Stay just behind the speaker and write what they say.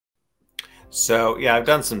So yeah, I've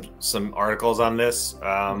done some articles on this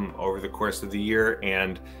over the course of the year,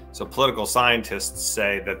 and so political scientists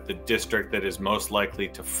say that the district that is most likely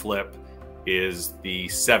to flip is the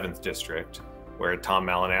 7th district, where Tom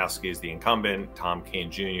Malinowski is the incumbent, Tom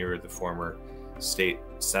Kean Jr., the former state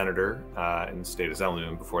senator in the state of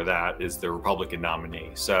Zellum before that, is the Republican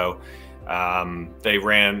nominee. So they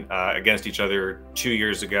ran against each other 2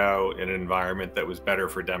 years ago in an environment that was better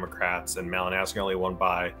for Democrats, and Malinowski only won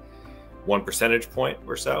by 1 percentage point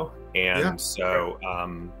or so. Yeah. And so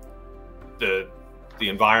the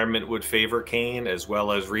environment would favor Kean, as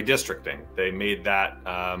well as redistricting. They made that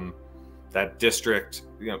that district,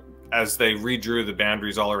 as they redrew the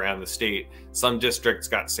boundaries all around the state, some districts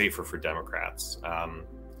got safer for Democrats.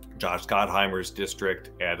 Josh Gottheimer's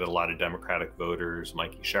district added a lot of Democratic voters.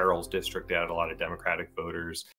 Mikey Sherrill's district added a lot of Democratic voters.